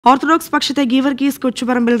Orthodox പക്ഷത്തെ Geevarghese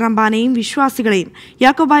Kochuparambil റമ്പാനെയും വിശ്വാസികളെയും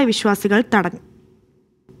യാക്കോബായ വിശ്വാസികൾ തടഞ്ഞു.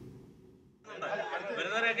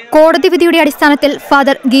 കോടതി വിധിയുടെ അടിസ്ഥാനത്തിൽ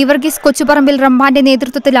ഫാദർ ഗീവർഗീസ് കൊച്ചുപറമ്പിൽ റമ്പാന്റെ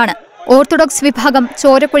നേതൃത്വത്തിലാണ് ഓർത്തഡോക്സ് വിഭാഗം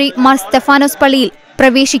ചോരക്കുഴി മാർ സ്തെഫാനോസ് പള്ളിയിൽ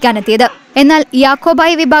പ്രവേശിക്കാനെത്തിയത്. എന്നാൽ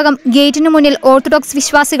യാക്കോബായ വിഭാഗം ഗേറ്റിനു മുന്നിൽ ഓർത്തഡോക്സ്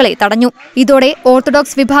വിശ്വാസികളെ തടഞ്ഞു. ഇതോടെ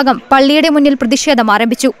ഓർത്തഡോക്സ് വിഭാഗം പള്ളിയുടെ മുന്നിൽ പ്രതിഷേധം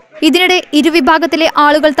ആരംഭിച്ചു. ഇതിനിടെ ഇരുവിഭാഗത്തിലെ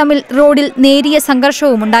ആളുകൾ തമ്മിൽ റോഡിൽ നേരിയ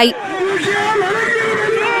സംഘർഷവുമുണ്ടായി.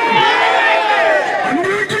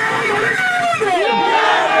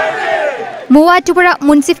 മൂവാറ്റുപുഴ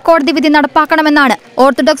മുൻസിഫ് കോടതി വിധി നടപ്പാക്കണമെന്നാണ്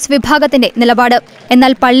ഓർത്തഡോക്സ് വിഭാഗത്തിന്റെ നിലപാട്.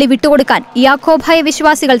 എന്നാൽ പള്ളി വിട്ടുകൊടുക്കാൻ യാക്കോബായ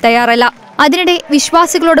വിശ്വാസികൾ തയ്യാറല്ല. അതിനിടെ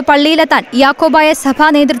വിശ്വാസികളോട് പള്ളിയിലെത്താൻ യാക്കോബായ സഭാ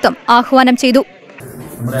നേതൃത്വം ആഹ്വാനം ചെയ്തു.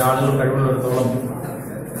 നമ്മുടെ ആളുകൾ കഴിവുള്ളിടത്തോളം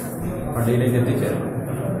പള്ളിയിലേക്ക് എത്തിച്ചേരും.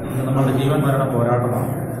 ഇത് നമ്മുടെ ജീവൻ മരണ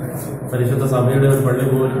പോരാട്ടമാണ്. പരിശുദ്ധ സഭയുടെ ഒരു പള്ളി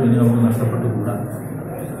പോലും ഇനി നമുക്ക് നഷ്ടപ്പെട്ടുകൂടാ.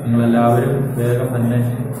 നിങ്ങളെല്ലാവരും വേഗം തന്നെ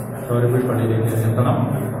ചോരക്കുഴി പള്ളിയിലേക്ക് എത്തണം.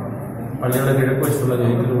 പള്ളിയുടെ കിഴക്കുവശത്തുള്ള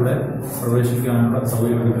ഗേറ്റിലൂടെ പ്രവേശിക്കാനുള്ള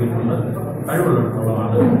സൗകര്യം ഒരുക്കിയിട്ടുണ്ട്.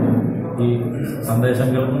 കഴിവുള്ളിടത്തോളമാണ് ഈ സന്ദേശം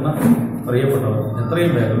കേൾക്കുന്ന പ്രിയപ്പെട്ടവർ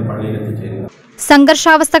എത്രയും വേഗം പള്ളിയിൽ എത്തിച്ചേരുക.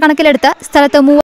 സംഘർഷാവസ്ഥ കണക്കിലെടുത്ത് സ്ഥലത്ത്